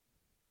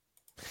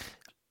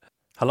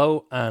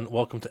Hello and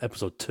welcome to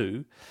episode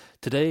 2.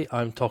 Today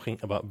I'm talking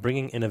about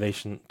bringing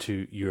innovation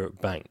to your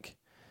bank.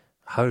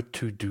 How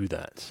to do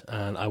that.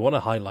 And I want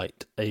to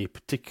highlight a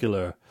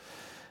particular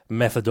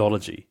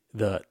methodology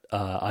that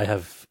I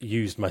have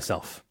used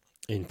myself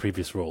in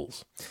previous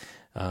roles.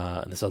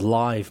 And it's a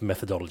live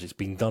methodology. It's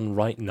being done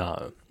right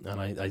now.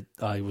 And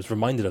I was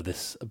reminded of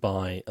this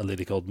by a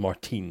lady called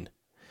Martine,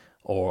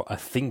 or I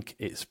think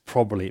it's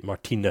probably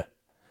Martina.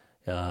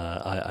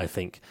 I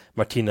think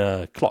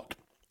Martina Klott.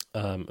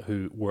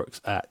 Who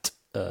works at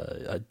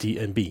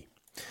DNB.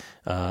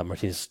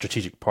 Martina's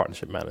Strategic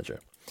Partnership Manager.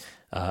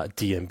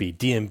 DNB.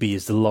 DNB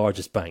is the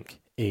largest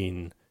bank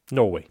in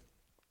Norway.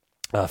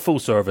 Full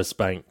service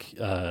bank,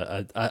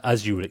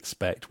 as you would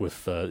expect,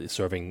 with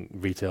serving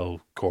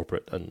retail,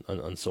 corporate,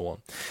 and so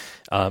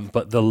on.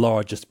 But the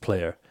largest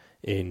player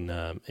in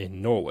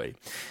Norway.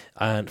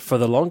 And for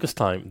the longest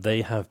time,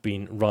 they have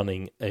been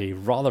running a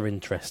rather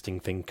interesting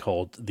thing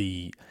called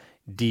the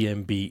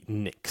DNB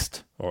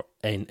NXT or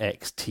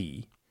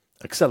NXT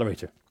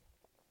Accelerator.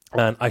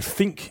 And I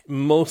think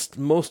most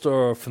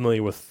are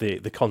familiar with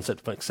the concept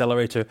of an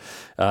accelerator,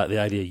 the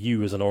idea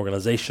you as an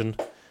organization,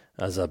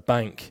 as a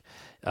bank,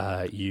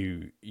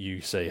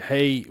 you say,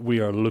 hey,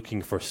 we are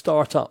looking for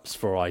startups,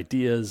 for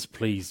ideas,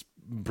 please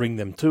bring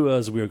them to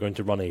us. We are going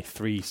to run a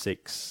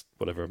 3-6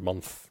 whatever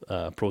month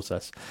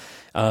process,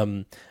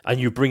 and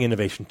you bring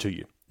innovation to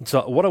you.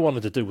 So what I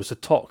wanted to do was to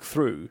talk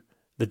through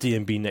the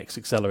DNB NXT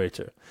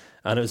Accelerator.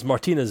 And it was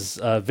Martina's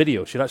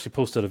video. She'd actually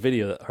posted a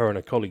video that her and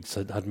her colleagues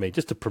had made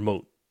just to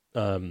promote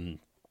the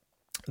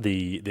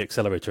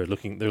accelerator.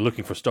 They're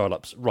looking for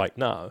startups right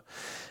now.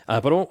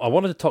 But I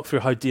wanted to talk through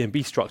how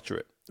DNB structure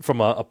it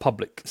from a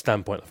public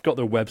standpoint. I've got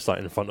their website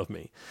in front of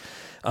me.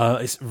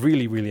 It's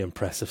really, really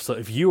impressive. So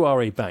if you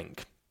are a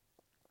bank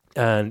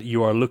and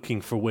you are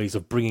looking for ways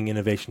of bringing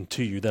innovation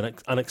to you, then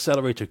an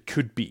accelerator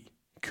could be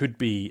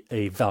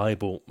a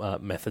valuable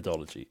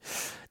methodology.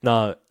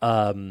 Now,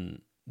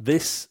 the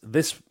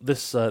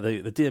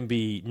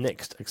DNB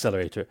NXT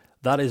Accelerator,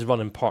 that is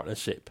run in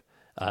partnership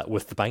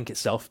with the bank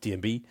itself,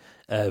 DNB.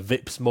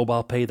 Vipps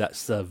Mobile Pay,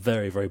 that's a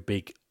very, very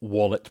big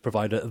wallet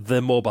provider.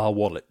 The mobile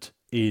wallet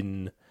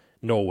in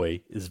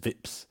Norway is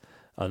Vipps.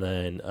 And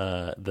then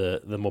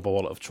the mobile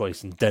wallet of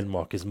choice in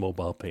Denmark is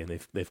Mobile Pay, and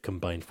they've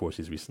combined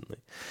forces recently.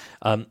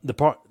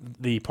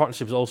 The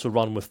partnership is also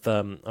run with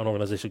an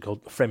organisation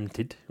called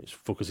FinTech, which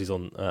focuses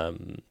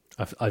on.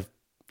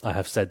 I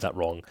have said that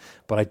wrong,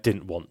 but I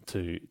didn't want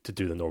to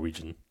do the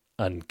Norwegian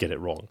and get it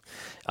wrong.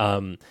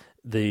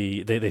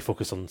 They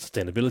focus on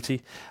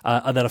sustainability,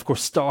 and then of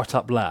course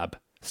Startup Lab.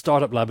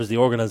 Startup Lab is the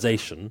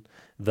organisation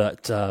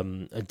that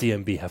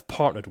DNB have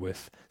partnered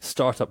with.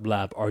 Startup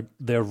Lab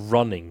they're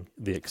running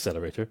the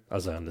accelerator,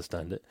 as I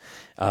understand it,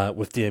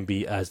 with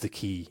DNB as the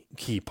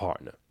key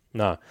partner.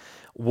 Now,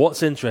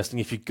 what's interesting,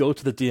 if you go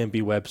to the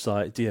DNB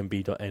website,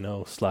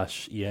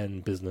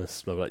 dnb.no/en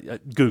business, blah, blah, blah,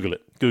 Google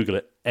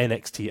it,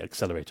 NXT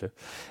Accelerator,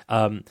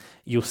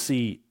 you'll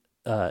see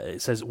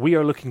it says, we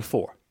are looking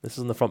for, this is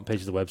on the front page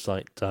of the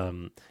website,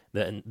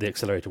 the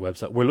accelerator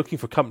website, we're looking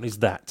for companies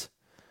that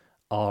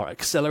are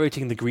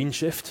accelerating the green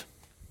shift.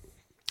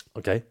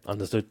 Okay,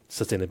 understood.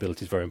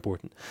 Sustainability is very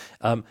important.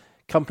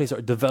 Companies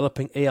are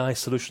developing AI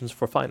solutions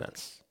for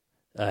finance,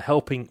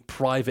 helping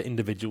private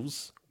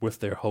individuals with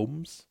their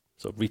homes,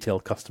 so retail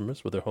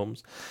customers with their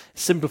homes,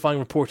 simplifying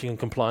reporting and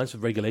compliance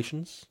with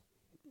regulations,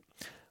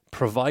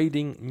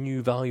 providing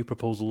new value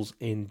proposals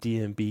in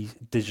DNB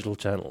digital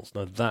channels.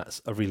 Now,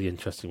 that's a really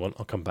interesting one.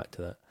 I'll come back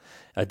to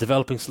that.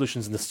 Developing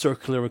solutions in the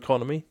circular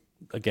economy,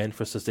 again,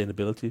 for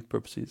sustainability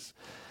purposes.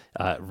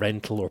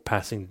 Rental or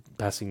passing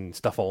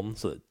stuff on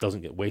so that it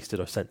doesn't get wasted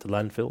or sent to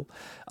landfill.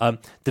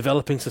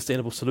 Developing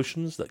sustainable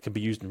solutions that can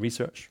be used in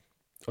research.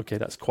 Okay,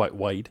 that's quite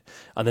wide.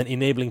 And then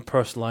enabling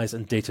personalized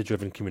and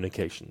data-driven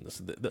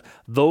communications.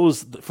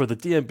 Those, for the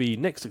DNB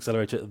NXT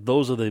Accelerator,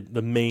 those are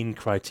the main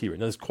criteria.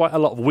 Now, there's quite a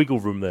lot of wiggle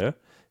room there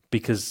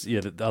because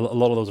a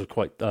lot of those are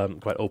quite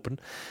open.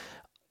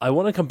 I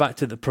want to come back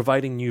to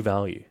providing new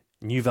value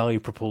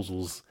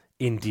proposals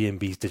in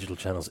DNB's digital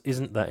channels.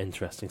 Isn't that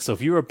interesting? So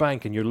if you're a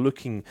bank and you're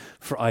looking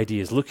for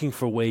ideas, looking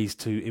for ways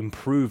to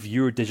improve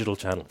your digital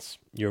channels,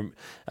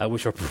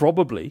 which are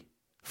probably,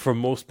 for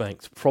most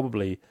banks,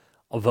 probably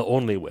the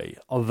only way,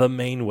 or the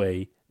main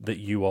way that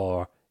you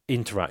are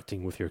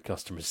interacting with your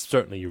customers,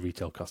 certainly your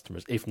retail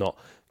customers, if not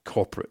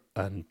corporate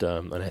and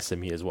an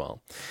SME as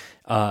well.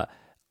 I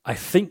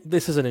think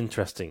this is an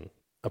interesting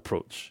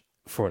approach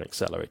for an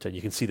accelerator.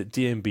 You can see that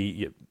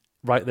DNB,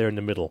 right there in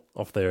the middle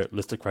of their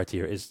list of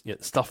criteria, is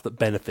stuff that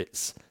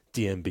benefits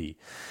DNB.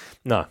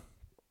 Now,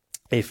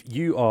 if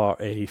you are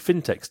a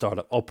FinTech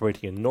startup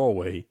operating in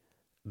Norway,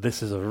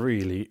 this is a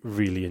really,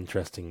 really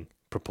interesting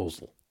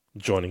proposal,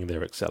 joining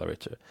their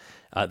accelerator.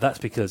 That's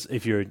because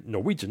if you're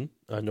Norwegian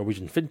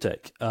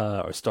FinTech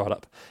or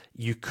startup,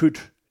 you could,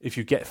 if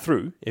you get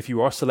through, if you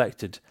are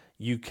selected,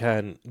 you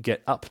can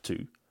get up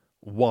to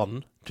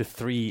 1 to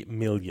 3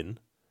 million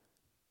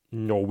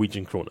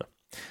Norwegian krona.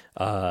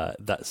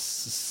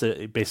 That's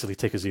basically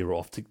take a zero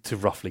off to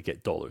roughly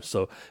get dollars.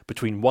 So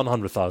between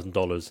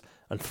 $100,000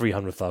 and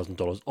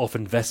 $300,000 of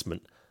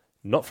investment,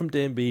 not from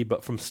DNB,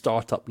 but from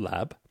Startup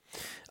Lab.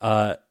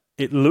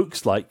 It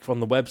looks like from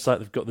the website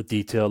they've got the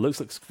detail. Looks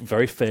like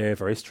very fair,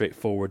 very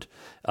straightforward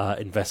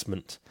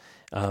investment.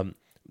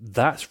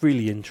 That's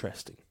really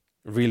interesting,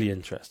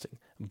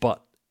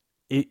 but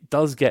it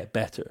does get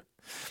better.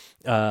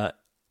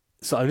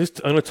 So I'm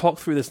going to talk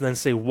through this and then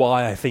say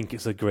why I think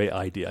it's a great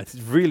idea. It's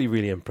really,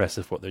 really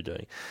impressive what they're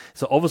doing.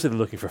 So obviously they're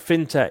looking for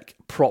FinTech,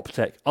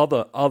 PropTech,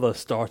 other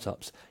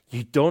startups.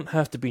 You don't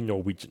have to be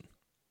Norwegian.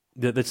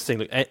 They're just saying,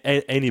 look,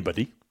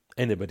 anybody.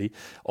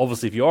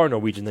 Obviously, if you are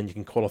Norwegian, then you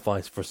can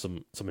qualify for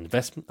some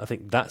investment. I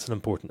think that's an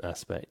important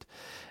aspect.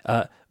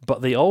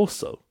 But they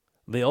also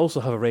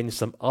have arranged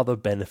some other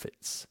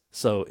benefits.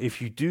 So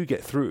if you do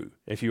get through,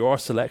 if you are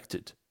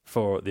selected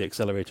for the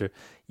accelerator,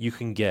 you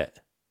can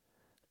get,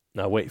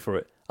 now wait for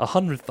it,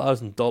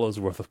 $100,000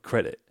 worth of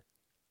credit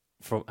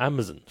from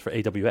Amazon for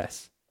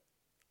AWS.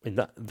 I mean,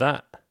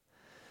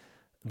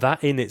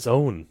 that in its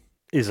own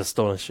is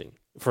astonishing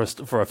for a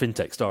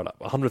fintech startup.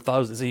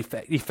 100,000 is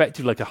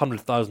effectively like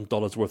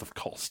 $100,000 worth of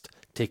cost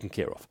taken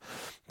care of.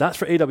 That's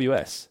for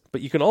AWS,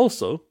 but you can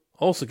also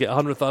get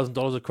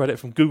 $100,000 of credit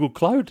from Google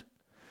Cloud.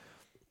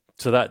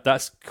 So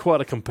that's quite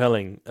a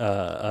compelling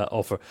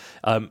offer.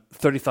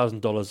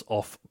 $30,000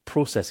 off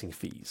processing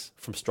fees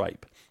from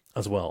Stripe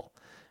as well.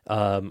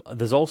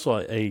 There's also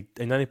a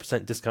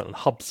 90% discount on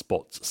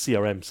HubSpot's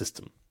CRM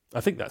system.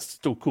 I think that's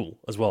still cool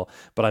as well,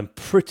 but I'm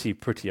pretty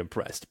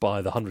impressed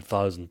by the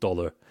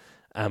 $100,000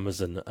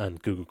 Amazon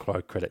and Google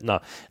Cloud credit.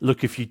 Now,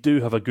 look, if you do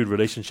have a good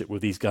relationship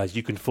with these guys,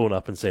 you can phone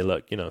up and say,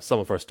 look,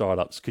 some of our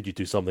startups, could you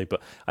do something?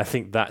 But I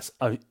think that's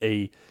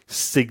a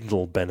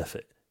signal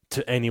benefit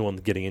to anyone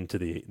getting into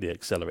the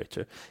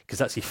accelerator, because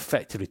that's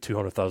effectively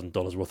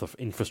 $200,000 worth of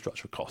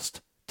infrastructure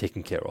cost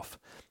taken care of.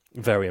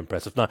 Very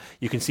impressive. Now,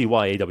 you can see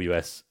why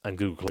AWS and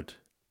Google Cloud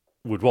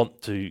would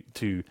want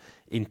to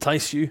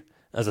entice you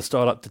as a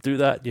startup to do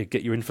that. You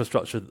get your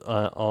infrastructure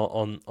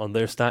on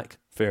their stack.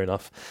 Fair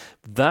enough.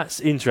 That's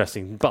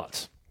interesting.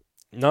 But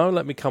now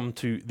let me come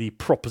to the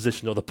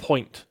proposition or the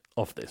point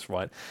of this,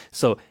 right?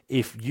 So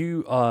if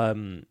you're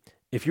the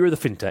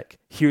fintech,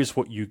 here's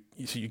what you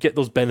get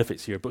those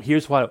benefits here, but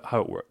here's how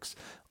it works.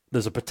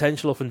 There's a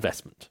potential of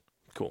investment.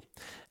 Cool.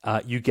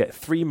 You get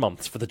 3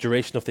 months for the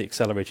duration of the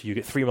accelerator. You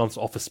get 3 months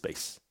office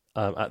space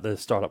at the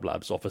Startup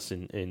Labs office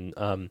in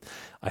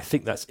I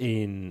think that's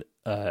in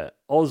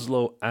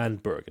Oslo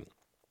and Bergen.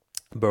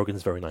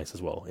 Bergen's very nice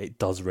as well. It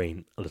does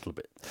rain a little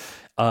bit.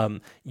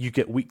 You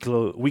get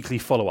weekly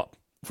follow-up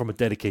from a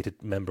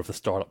dedicated member of the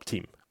startup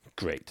team.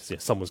 Great. So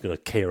someone's going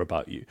to care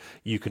about you.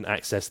 You can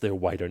access their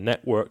wider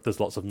network.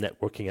 There's lots of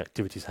networking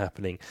activities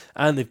happening.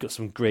 And they've got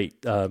some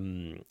great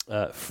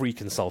free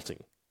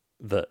consulting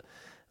that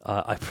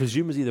I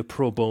presume is either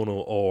pro bono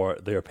or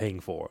they're paying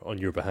for on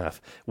your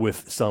behalf,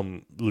 with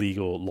some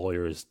legal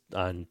lawyers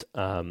and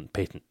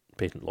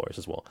patent lawyers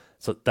as well.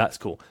 So that's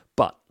cool.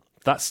 But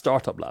that's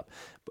Startup Lab.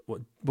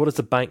 But what does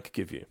the bank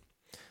give you?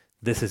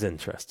 This is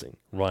interesting,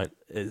 right?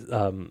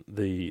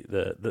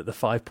 The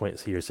 5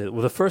 points here say,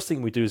 well, the first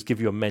thing we do is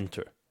give you a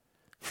mentor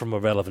from a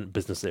relevant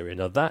business area.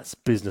 Now, that's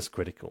business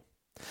critical.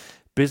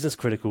 Business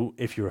critical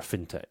if you're a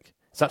fintech.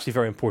 It's actually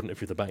very important if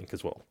you're the bank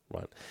as well,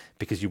 right?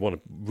 Because you want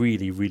to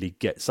really, really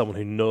get someone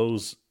who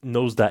knows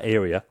that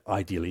area,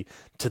 ideally,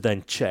 to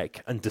then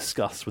check and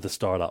discuss with a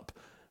startup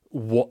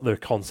what their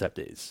concept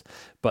is.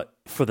 But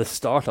for the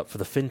startup, for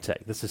the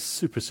fintech, this is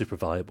super, super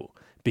valuable,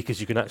 because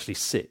you can actually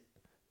sit,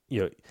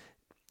 you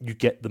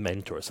get the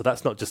mentor. So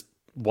that's not just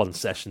one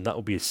session. That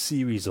will be a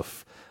series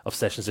of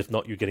sessions. If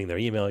not, you're getting their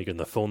email, you're getting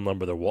their phone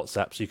number, their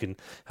WhatsApp, so you can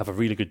have a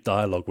really good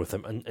dialogue with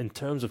them. And in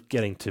terms of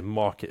getting to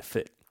market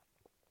fit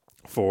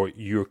for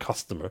your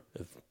customer,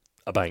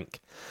 a bank,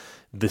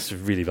 this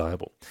is really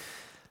valuable.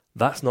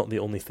 That's not the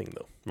only thing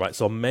though, right?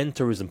 So a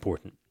mentor is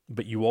important,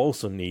 but you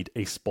also need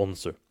a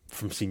sponsor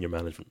from senior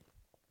management.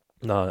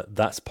 Now,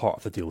 that's part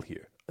of the deal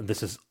here. And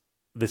this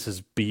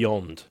is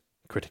beyond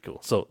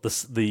critical. So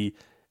the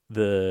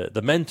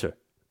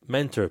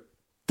mentor,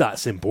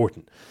 that's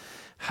important.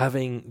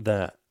 Having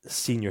that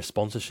senior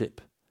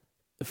sponsorship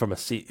from a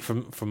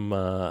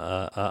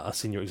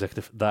senior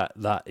executive,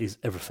 that is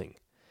everything,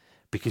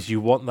 because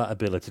you want that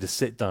ability to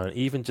sit down,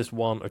 even just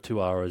 1 or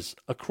 2 hours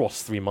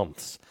across 3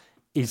 months,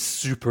 is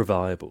super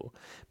valuable,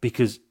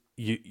 because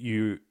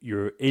you're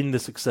in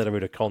this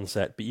accelerator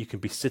concept, but you can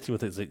be sitting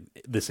with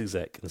this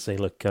exec and saying,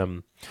 look,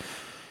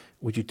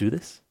 would you do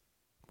this?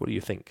 What do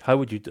you think? How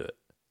would you do it?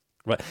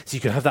 Right. So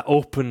you can have that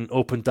open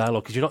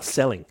dialogue, because you're not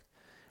selling,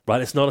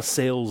 right? It's not a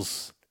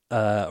sales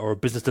or a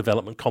business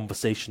development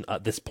conversation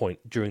at this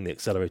point during the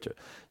accelerator.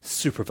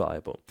 Super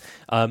valuable.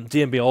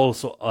 DNB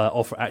also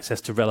offer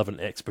access to relevant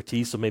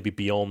expertise, so maybe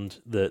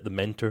beyond the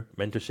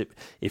mentorship.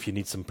 If you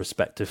need some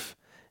perspective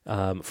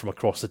from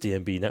across the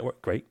DNB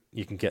network, great,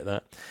 you can get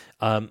that.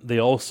 They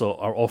also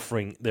are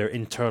offering their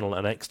internal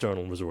and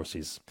external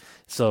resources.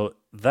 So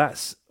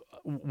that's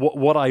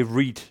what I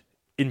read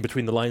in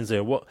between the lines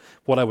there, what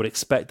I would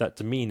expect that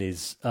to mean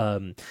is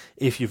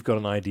if you've got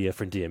an idea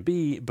for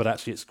D&B, but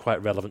actually it's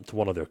quite relevant to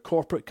one of their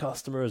corporate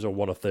customers or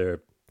one of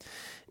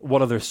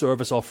their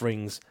service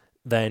offerings,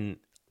 then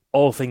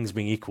all things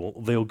being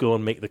equal, they'll go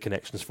and make the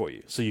connections for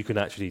you. So you can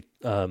actually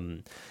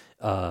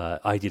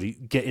ideally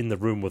get in the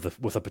room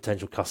with a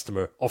potential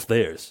customer of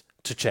theirs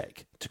to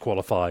check, to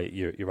qualify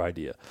your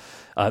idea.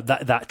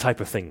 That type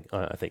of thing,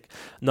 I think.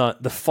 Now,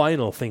 the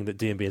final thing that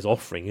D&B is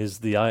offering is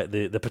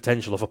the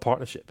potential of a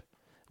partnership,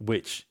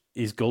 which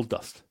is gold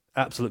dust,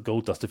 absolute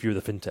gold dust if you're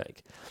the fintech.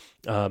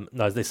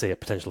 Now, as they say, a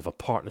potential of a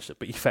partnership,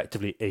 but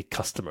effectively a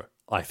customer,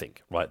 I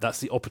think, right? That's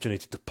the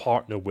opportunity to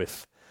partner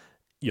with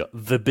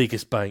the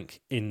biggest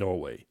bank in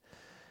Norway.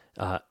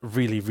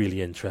 Really,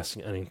 really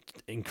interesting and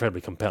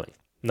incredibly compelling.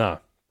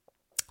 Now,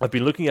 I've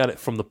been looking at it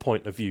from the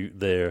point of view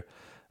there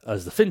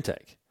as the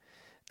fintech.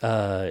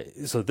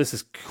 So this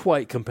is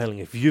quite compelling.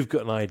 If you've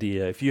got an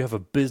idea, if you have a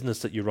business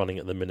that you're running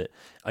at the minute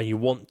and you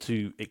want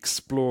to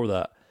explore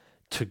that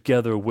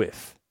together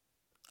with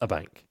a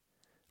bank,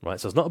 right?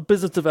 So it's not a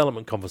business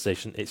development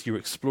conversation. It's you're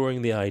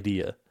exploring the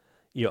idea,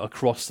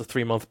 across the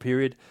 3-month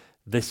period.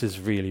 This is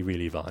really,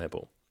 really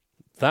valuable.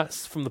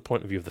 That's from the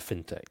point of view of the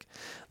fintech.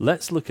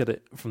 Let's look at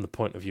it from the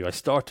point of view. I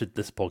started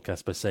this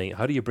podcast by saying,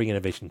 how do you bring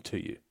innovation to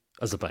you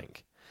as a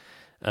bank?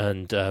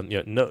 And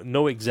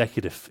no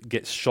executive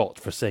gets shot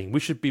for saying we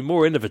should be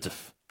more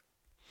innovative.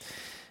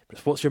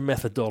 But what's your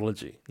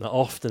methodology? Now,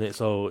 often it's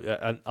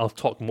and I'll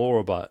talk more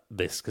about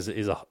this because it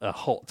is a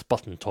hot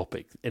button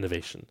topic,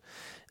 innovation.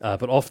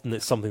 But often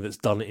it's something that's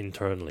done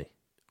internally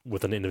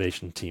with an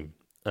innovation team,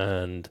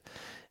 and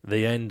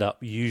they end up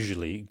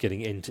usually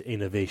getting into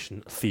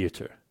innovation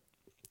theatre.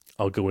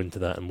 I'll go into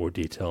that in more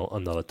detail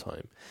another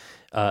time.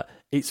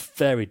 It's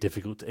very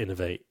difficult to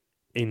innovate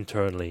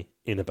internally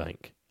in a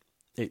bank.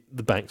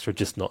 The banks are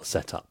just not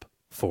set up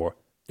for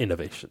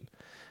innovation.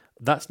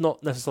 That's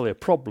not necessarily a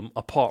problem,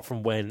 apart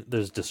from when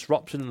there's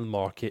disruption in the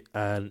market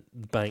and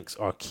banks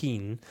are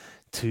keen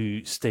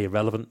to stay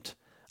relevant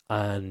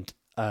and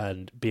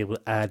be able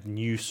to add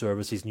new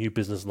services, new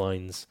business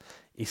lines,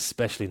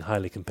 especially in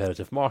highly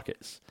competitive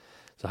markets.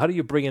 So how do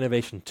you bring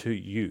innovation to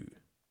you?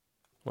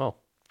 Well,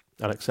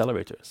 an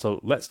accelerator. So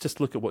let's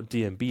just look at what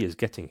D&B is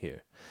getting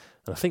here.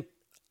 And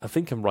I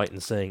think I'm right in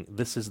saying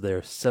this is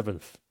their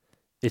 7th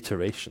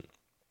iteration.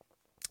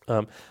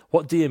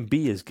 What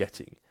D&B is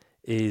getting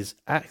is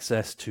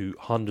access to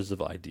hundreds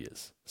of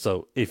ideas.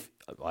 So if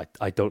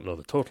I don't know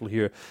the total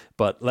here,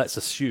 but let's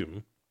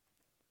assume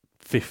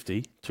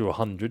 50 to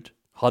 100,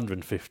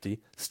 150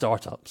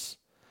 startups,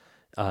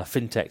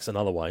 FinTechs and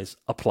otherwise,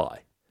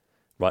 apply.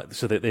 Right,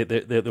 so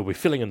they'll be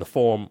filling in the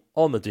form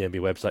on the D&B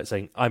website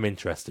saying, I'm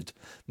interested,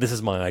 this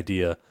is my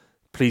idea,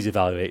 please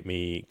evaluate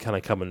me, can I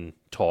come and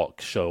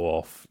talk, show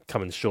off,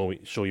 come and show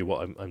you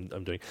what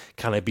I'm doing,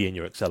 can I be in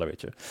your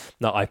accelerator?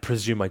 Now, I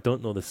presume, I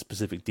don't know the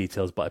specific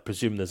details, but I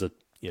presume there's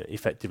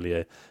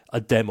effectively a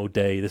demo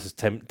day. This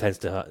tends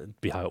to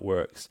be how it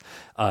works.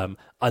 And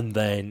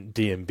then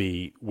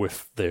D&B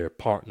with their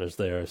partners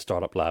there,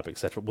 Startup Lab,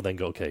 etc., will then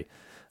go, okay,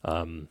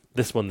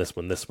 this one,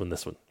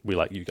 we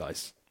like you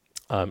guys.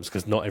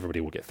 Because not everybody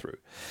will get through.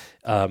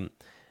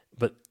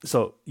 But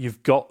so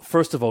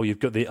first of all, you've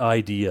got the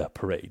idea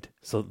parade.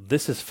 So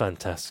this is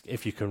fantastic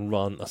if you can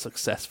run a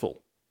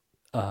successful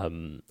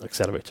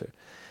accelerator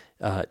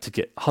to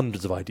get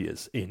hundreds of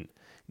ideas in.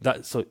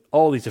 So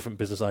all these different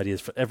business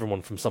ideas for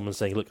everyone, from someone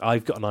saying, look,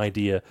 I've got an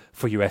idea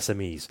for your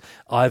SMEs.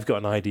 I've got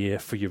an idea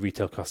for your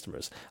retail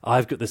customers.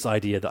 I've got this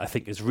idea that I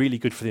think is really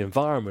good for the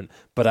environment,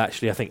 but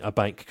actually I think a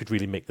bank could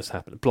really make this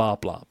happen. Blah,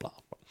 blah,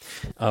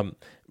 blah.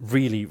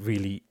 Really,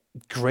 really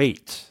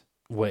great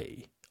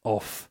way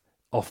of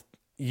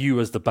you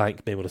as the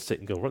bank being able to sit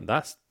and go,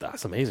 that's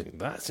amazing,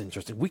 that's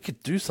interesting, we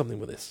could do something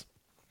with this.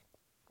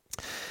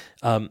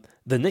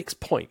 The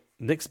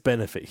next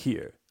benefit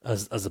here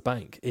as a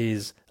bank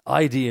is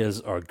ideas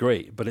are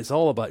great, but it's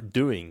all about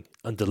doing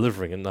and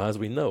delivering. And as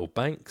we know,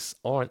 banks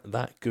aren't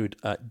that good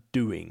at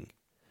doing.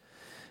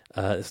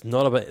 It's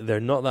not about, they're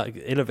not that,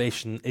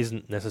 innovation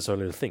isn't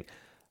necessarily the thing.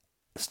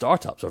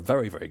 Startups are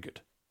very, very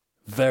good.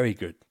 Very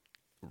good.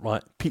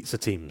 Right, pizza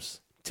teams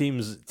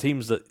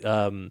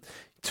that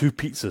 2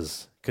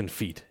 pizzas can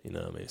feed,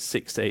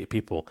 6 to 8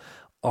 people,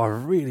 are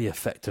really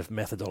effective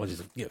methodologies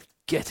of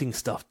getting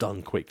stuff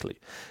done quickly.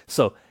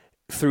 So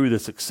through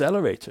this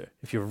accelerator,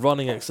 if you're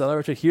running an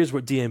accelerator, here's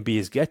what D&B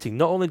is getting.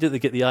 Not only do they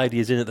get the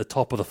ideas in at the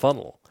top of the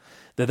funnel,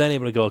 they're then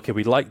able to go, okay,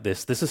 we like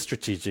this. This is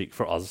strategic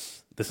for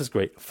us. This is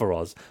great for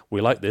us.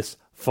 We like this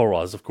for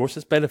us. Of course,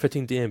 it's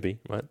benefiting D&B,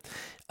 right?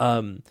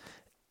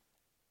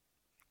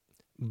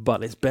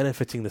 But it's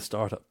benefiting the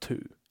startup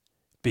too,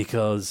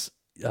 because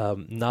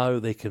now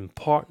they can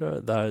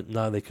partner,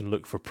 now they can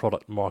look for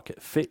product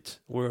market fit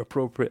where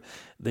appropriate.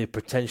 They're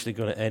potentially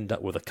going to end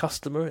up with a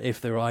customer if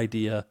their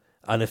idea,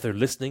 and if they're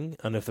listening,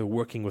 and if they're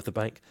working with the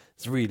bank.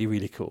 It's really,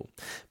 really cool.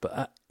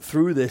 But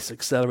through this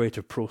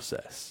accelerator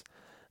process,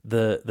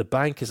 the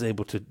bank is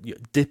able to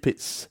dip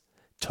its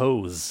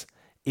toes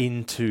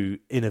into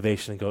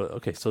innovation and go,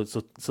 okay, so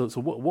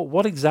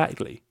what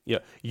exactly? Yeah,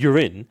 you're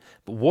in,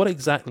 but what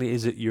exactly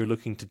is it you're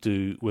looking to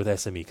do with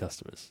SME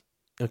customers?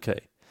 Okay,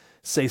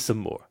 say some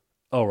more.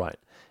 All right,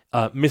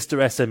 Mr.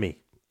 SME,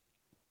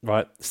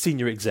 right,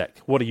 senior exec,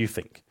 what do you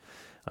think?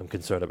 I'm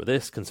concerned about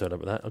this, concerned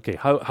about that. Okay,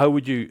 how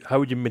would you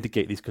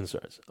mitigate these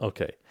concerns?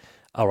 Okay.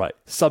 All right,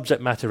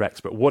 subject matter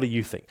expert, what do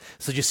you think?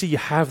 So you see, you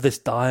have this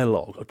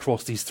dialogue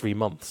across these 3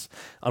 months.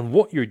 And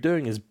what you're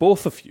doing is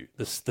both of you,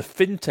 the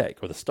fintech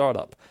or the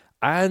startup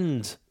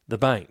and the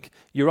bank,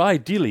 you're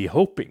ideally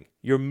hoping,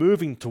 you're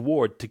moving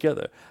toward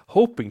together,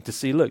 hoping to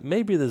see, look,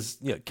 maybe there's,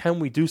 can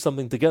we do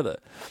something together?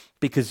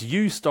 Because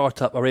you,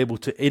 startup, are able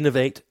to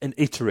innovate and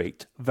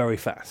iterate very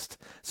fast.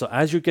 So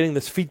as you're getting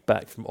this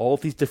feedback from all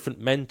these different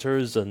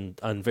mentors and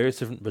various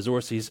different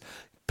resources,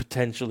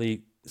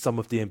 potentially some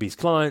of DNB's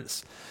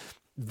clients,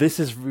 this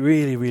is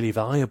really, really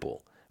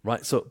valuable,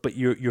 right? So, but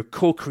you're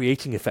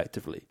co-creating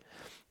effectively.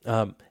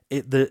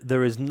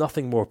 There is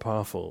nothing more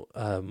powerful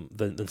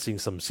than seeing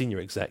some senior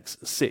execs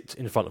sit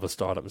in front of a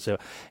startup and say,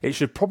 it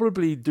should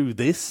probably do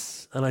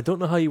this, and I don't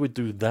know how you would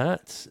do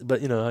that,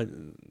 but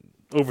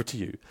over to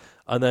you.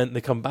 And then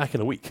they come back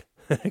in a week.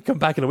 Come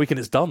back in a week and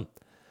it's done.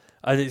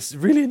 And it's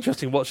really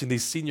interesting watching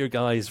these senior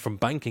guys from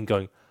banking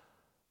going,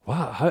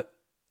 wow,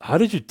 how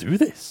did you do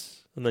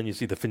this? And then you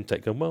see the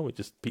fintech going, well, we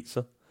just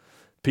pizza,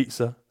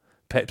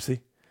 Pepsi.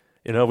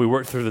 We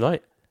worked through the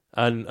night.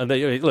 And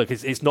they, look,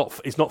 it's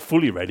not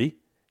fully ready.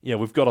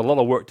 We've got a lot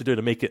of work to do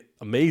to make it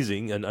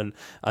amazing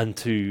and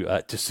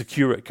to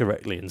secure it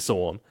correctly and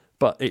so on.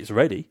 But it's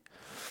ready.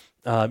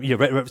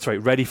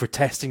 Ready for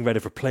testing, ready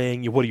for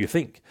playing. What do you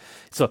think?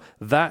 So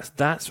that's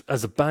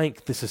as a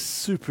bank, this is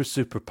super,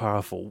 super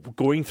powerful.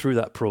 Going through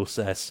that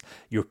process,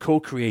 you're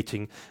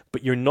co-creating,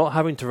 but you're not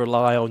having to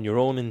rely on your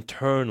own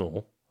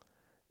internal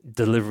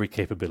delivery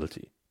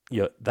capability.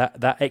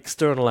 That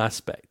external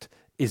aspect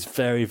is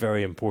very,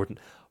 very important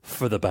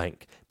for the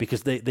bank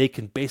because they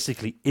can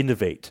basically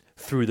innovate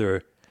through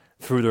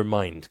their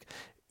mind.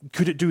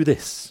 Could it do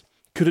this?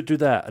 Could it do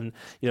that? And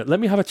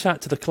let me have a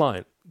chat to the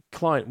client.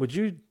 Client, would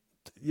you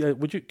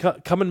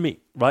come and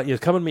meet? Right?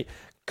 Come and meet.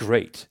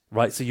 Great,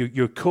 right? So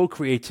you're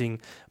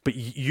co-creating, but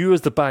you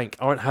as the bank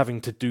aren't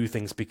having to do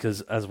things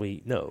because, as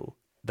we know,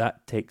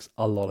 that takes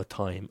a lot of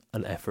time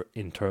and effort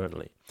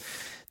internally.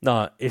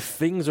 Now, if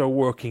things are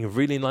working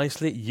really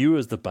nicely, you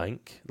as the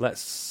bank, let's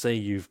say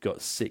you've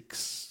got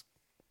 6,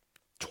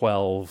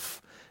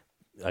 12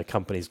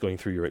 companies going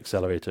through your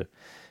accelerator,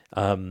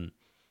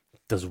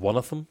 does one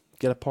of them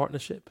get a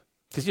partnership?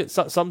 Because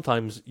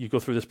sometimes you go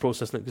through this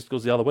process and it just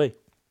goes the other way,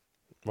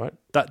 right?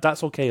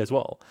 That's okay as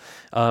well.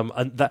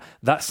 And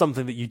that's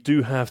something that you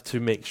do have to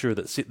make sure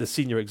that the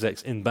senior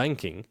execs in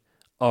banking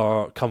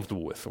are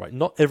comfortable with, right?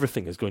 Not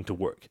everything is going to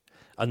work.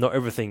 And not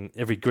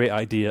every great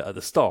idea at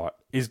the start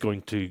is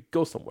going to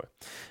go somewhere.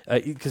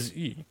 Because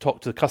you talk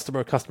to the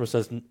customer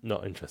says,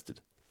 not interested.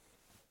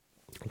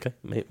 Okay,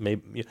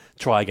 maybe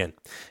try again.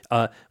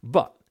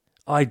 But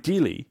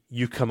ideally,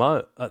 you come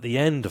out at the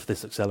end of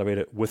this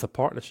accelerator with a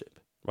partnership.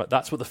 Right?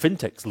 That's what the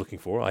FinTech's looking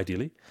for,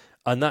 ideally.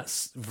 And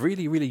that's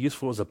really, really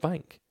useful as a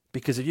bank.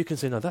 Because if you can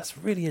say, no, that's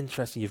really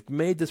interesting. You've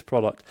made this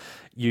product.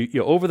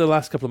 You over the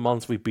last couple of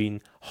months, we've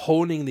been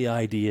honing the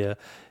idea.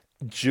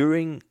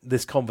 During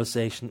this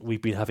conversation,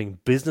 we've been having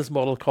business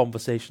model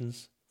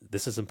conversations.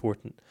 This is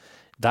important.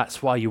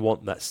 That's why you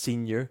want that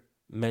senior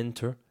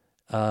mentor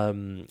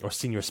or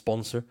senior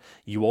sponsor.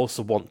 You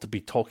also want to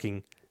be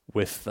talking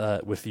with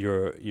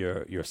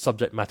your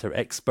subject matter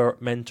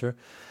expert mentor,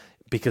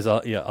 because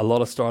a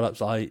lot of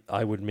startups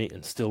I would meet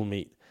and still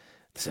meet,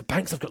 they say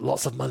banks have got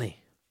lots of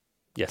money.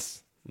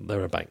 Yes,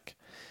 they're a bank,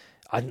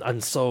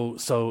 and so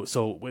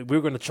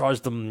we're going to charge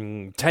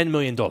them $10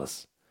 million.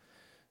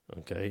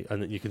 Okay,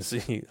 and you can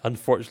see,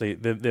 unfortunately,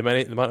 the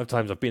amount of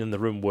times I've been in the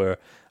room where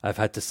I've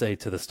had to say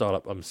to the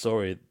startup, I'm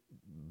sorry,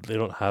 they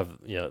don't have,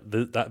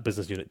 that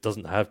business unit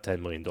doesn't have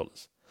 $10 million.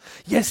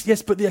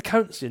 Yes, but the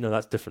accounts,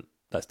 that's different.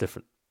 That's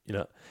different.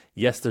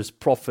 Yes, there's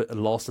profit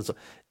and loss and so,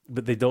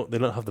 but they don't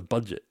have the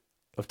budget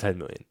of 10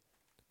 million.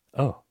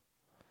 Oh.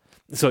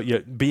 So,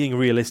 being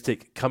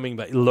realistic, coming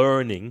back,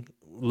 learning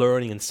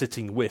and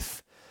sitting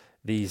with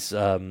these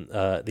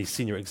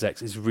senior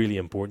execs is really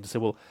important to say,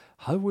 well,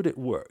 how would it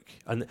work?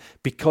 And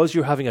because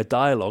you're having a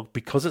dialogue,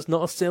 because it's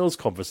not a sales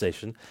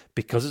conversation,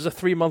 because it's a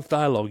 3-month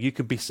dialogue, you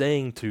could be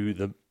saying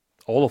to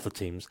all of the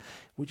teams,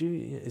 would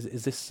you,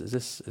 is this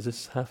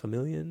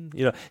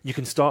 $500,000? You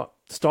can start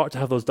to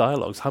have those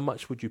dialogues. How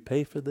much would you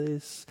pay for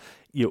this?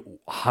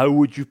 How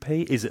would you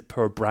pay? Is it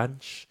per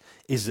branch?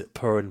 Is it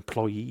per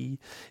employee?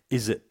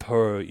 Is it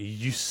per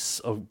use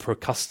of, per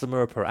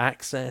customer, per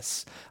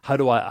access? How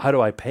do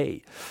I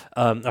pay?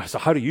 So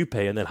how do you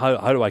pay? And then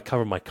how do I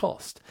cover my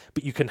cost?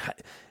 But you can,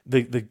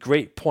 the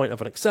great point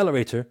of an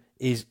accelerator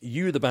is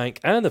you, the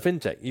bank, and the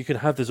fintech, you can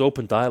have this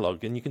open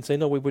dialogue and you can say,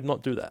 no, we would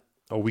not do that.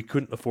 Or we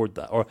couldn't afford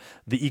that. Or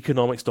the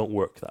economics don't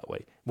work that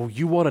way. Well,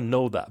 you want to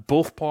know that.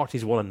 Both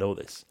parties want to know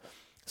this.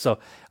 So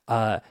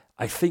I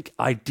think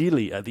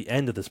ideally at the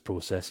end of this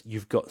process,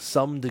 you've got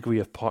some degree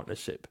of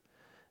partnership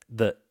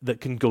that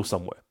can go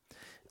somewhere.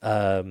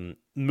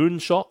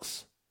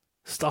 moonshots,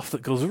 stuff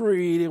that goes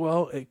really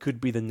well. It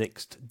could be the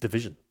next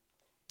division,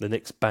 the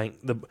next bank.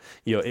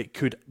 It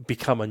could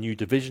become a new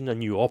division, a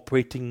new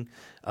operating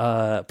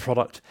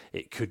product.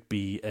 It could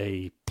be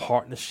a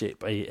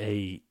partnership,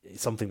 a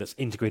something that's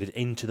integrated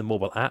into the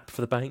mobile app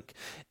for the bank.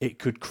 It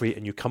could create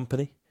a new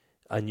company,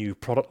 a new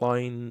product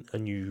line, a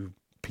new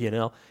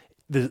P&L.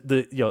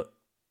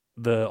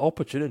 The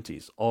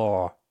opportunities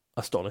are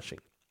astonishing.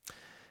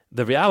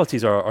 The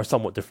realities are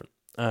somewhat different,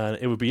 and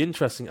it would be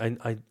interesting.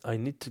 I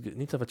need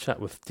to have a chat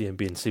with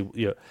DNB and see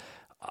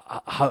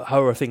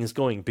how are things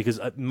going, because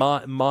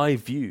my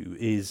view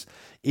is,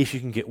 if you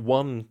can get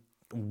one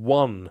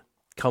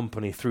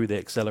company through the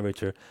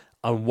accelerator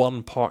and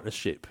one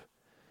partnership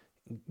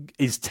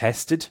is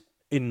tested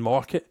in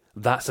market,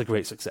 that's a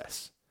great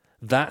success.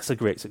 That's a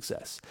great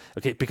success.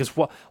 Okay, because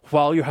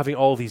while you're having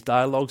all these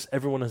dialogues,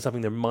 everyone is having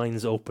their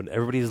minds open.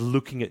 Everybody is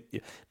looking at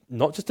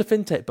not just the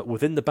fintech, but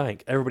within the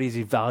bank. Everybody's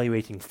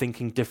evaluating,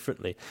 thinking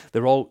differently.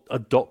 They're all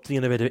adopting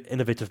an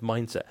innovative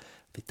mindset.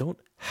 They don't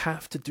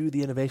have to do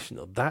the innovation,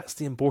 though. That's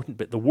the important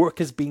bit. The work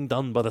is being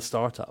done by the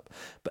startup,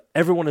 but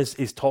everyone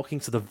is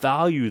talking. So the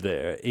value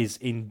there is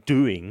in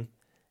doing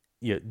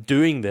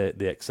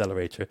the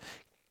accelerator,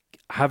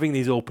 having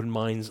these open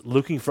minds,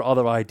 looking for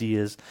other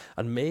ideas,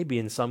 and maybe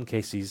in some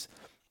cases,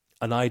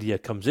 an idea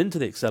comes into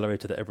the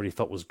accelerator that everybody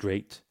thought was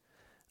great.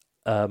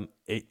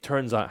 It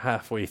turns out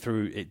halfway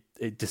through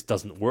it just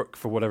doesn't work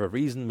for whatever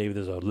reason. Maybe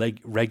there's a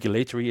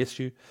regulatory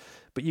issue,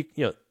 but you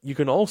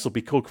can also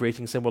be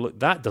co-creating, saying, well, look,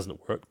 that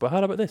doesn't work, but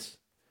how about this?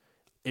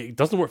 It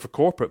doesn't work for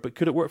corporate, but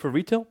could it work for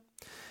retail?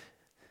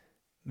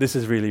 This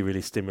is really,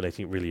 really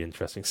stimulating, really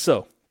interesting.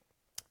 So,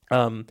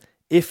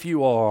 if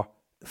you are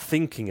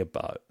thinking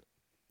about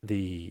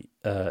the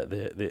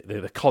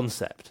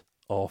concept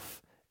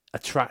of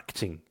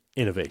attracting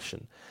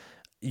innovation,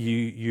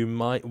 you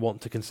might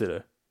want to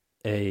consider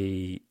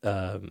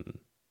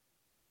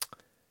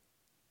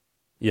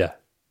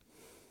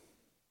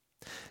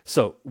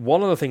So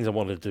one of the things I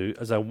wanted to do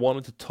is I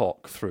wanted to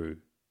talk through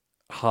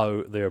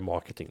how they're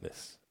marketing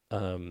this.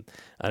 And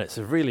it's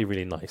really,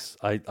 really nice.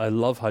 I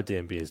love how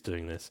DNB is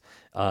doing this.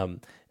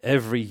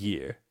 Every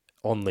year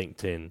on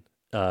LinkedIn,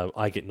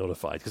 I get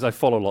notified because I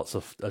follow lots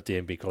of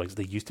DNB colleagues.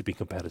 They used to be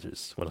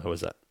competitors when I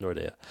was at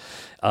Nordea.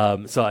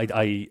 So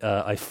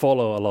I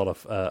follow a lot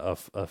of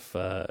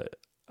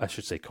I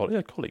should say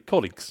colleagues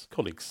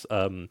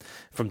from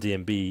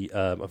DNB.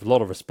 I have a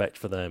lot of respect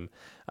for them.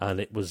 And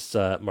it was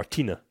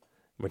Martina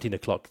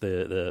Klock,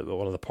 the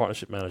one of the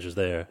partnership managers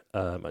there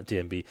at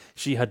DNB.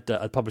 She had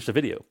published a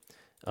video.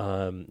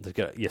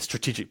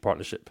 Strategic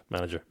partnership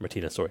manager,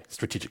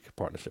 strategic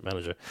partnership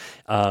manager.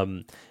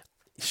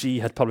 She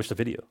had published a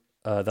video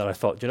that I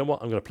thought, you know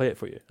what, I'm going to play it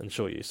for you and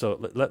show you. So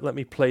let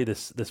me play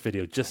this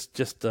video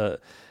just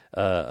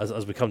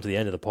as we come to the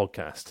end of the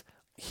podcast.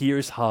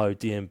 Here's how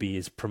DNB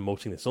is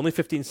promoting this. Only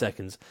 15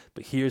 seconds,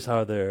 but here's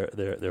how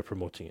they're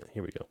promoting it.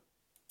 Here we go.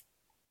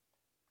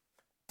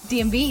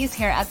 DNB is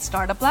here at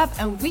Startup Lab,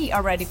 and we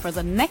are ready for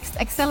the next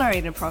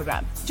accelerator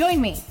program.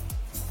 Join me.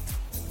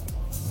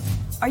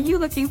 Are you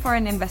looking for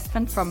an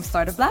investment from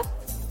Startup Lab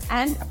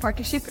and a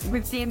partnership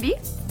with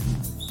DNB?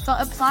 So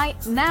apply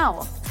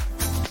now.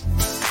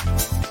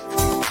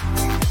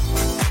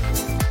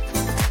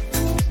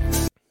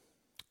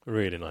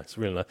 Really nice,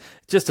 really nice.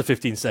 Just a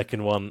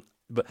 15-second one,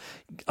 but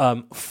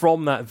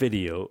from that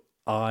video,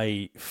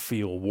 I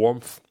feel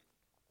warmth.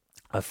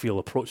 I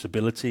feel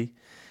approachability.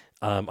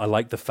 I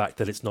like the fact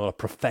that it's not a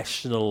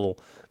professional,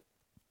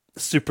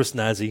 super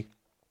snazzy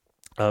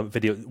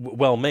video,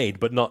 well made,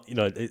 but not,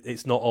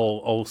 it's not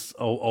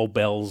all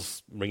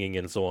bells ringing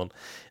and so on.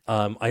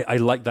 I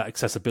like that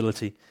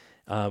accessibility.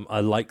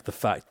 I like the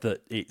fact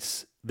that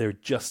they're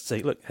just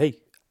saying, look, hey,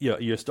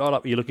 you're a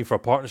startup, you're looking for a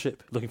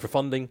partnership, looking for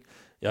funding,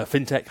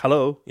 FinTech,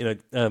 hello,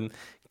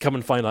 come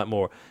and find out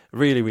more.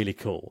 Really, really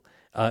cool.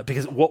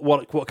 Because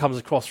what comes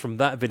across from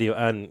that video,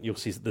 and you'll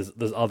see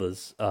there's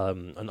others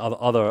and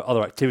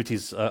other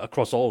activities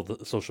across all of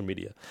the social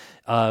media,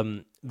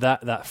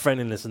 that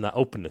friendliness and that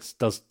openness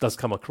does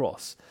come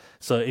across.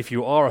 So if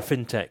you are a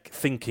fintech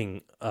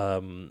thinking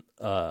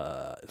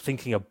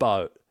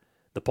about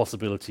the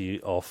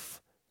possibility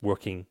of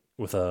working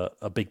with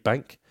a big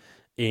bank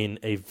in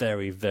a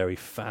very, very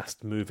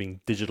fast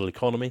moving digital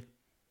economy,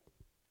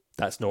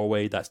 that's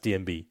Norway, that's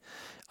DNB.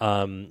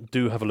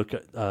 Do have a look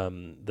at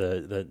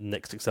the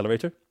NXT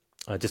Accelerator.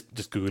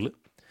 Just Google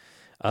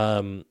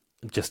it.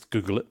 Just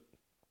Google it.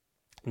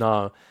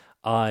 Now,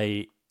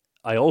 I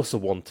also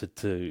wanted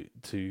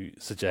to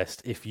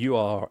suggest, if you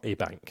are a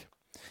bank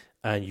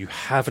and you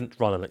haven't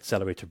run an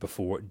accelerator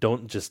before,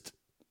 don't just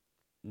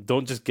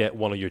get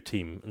one of your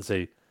team and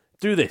say,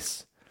 do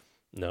this.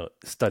 No,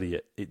 study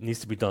it. It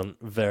needs to be done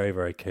very,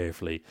 very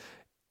carefully.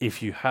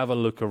 If you have a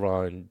look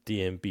around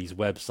DNB's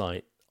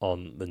website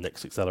on the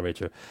NXT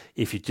Accelerator,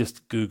 if you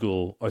just just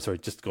go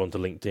onto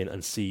LinkedIn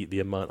and see the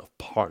amount of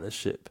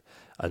partnership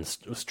and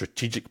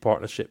strategic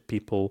partnership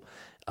people,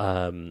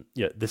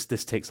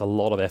 this takes a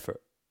lot of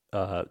effort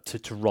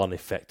to run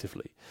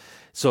effectively.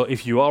 So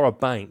if you are a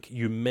bank,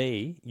 you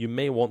may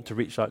want to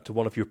reach out to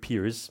one of your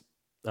peers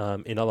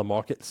in other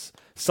markets,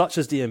 such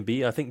as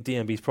DNB. I think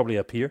DNB is probably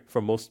a peer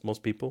for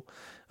most people,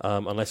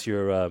 unless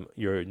you're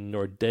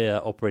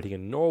Nordea operating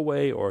in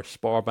Norway or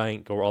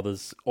Sparbank or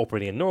others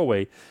operating in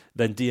Norway.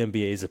 Then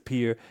DNB is a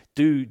peer.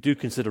 Do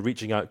consider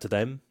reaching out to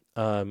them.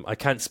 I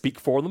can't speak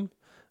for them.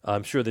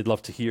 I'm sure they'd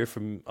love to hear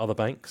from other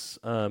banks,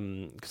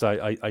 because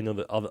I know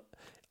that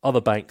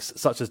other banks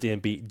such as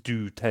DNB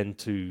do tend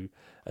to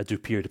do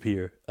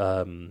peer-to-peer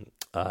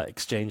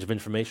exchange of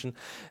information.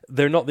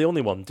 They're not the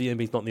only one.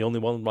 DNB is not the only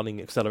one running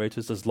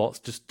accelerators. There's lots.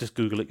 Just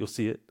Google it, you'll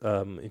see it.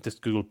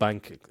 Just Google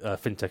bank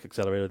FinTech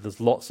Accelerator. There's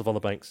lots of other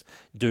banks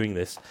doing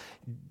this.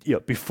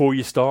 Before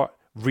you start,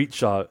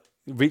 reach out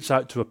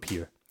to a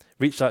peer.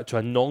 Reach out to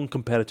a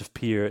non-competitive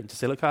peer and to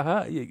say, look,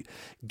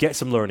 get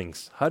some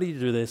learnings. How do you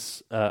do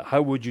this?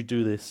 How would you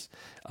do this?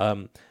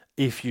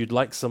 If you'd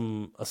like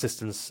some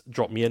assistance,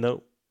 drop me a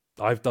note.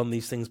 I've done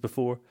these things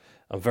before.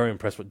 I'm very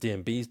impressed with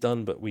what DNB's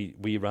done, but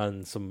we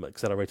ran some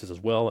accelerators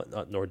as well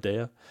at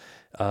Nordea.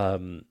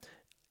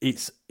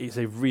 It's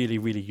a really,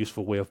 really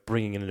useful way of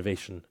bringing in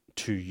innovation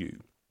to you.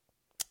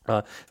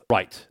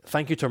 Right.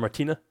 Thank you to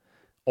Martina.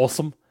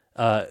 Awesome.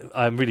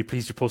 I'm really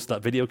pleased you posted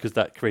that video, because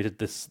that created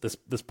this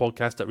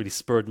podcast that really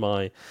spurred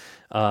my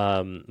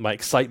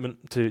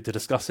excitement to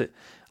discuss it.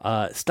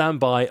 Stand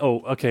by.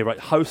 Oh, okay, right.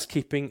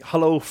 Housekeeping.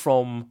 Hello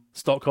from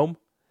Stockholm.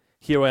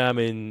 Here I am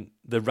in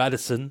the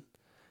Radisson.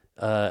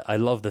 I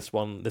love this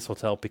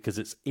hotel, because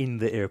it's in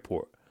the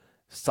airport.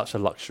 Such a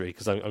luxury,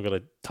 because I'm going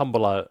to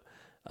tumble out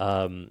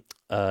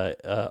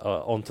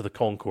onto the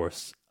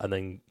concourse and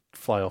then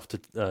fly off to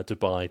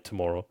Dubai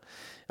tomorrow.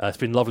 It's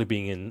been lovely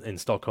being in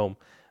Stockholm,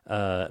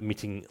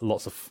 meeting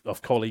lots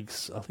of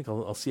colleagues. I think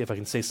I'll see if I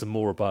can say some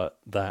more about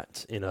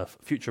that in a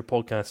future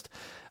podcast.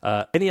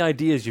 Any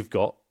ideas you've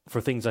got for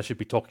things I should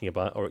be talking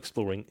about or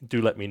exploring,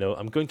 do let me know.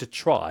 I'm going to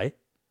try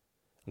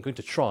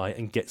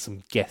and get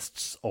some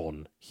guests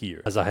on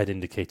here, as I had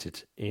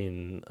indicated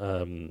in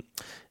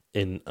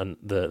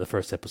the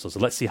first episode. So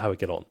let's see how we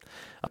get on.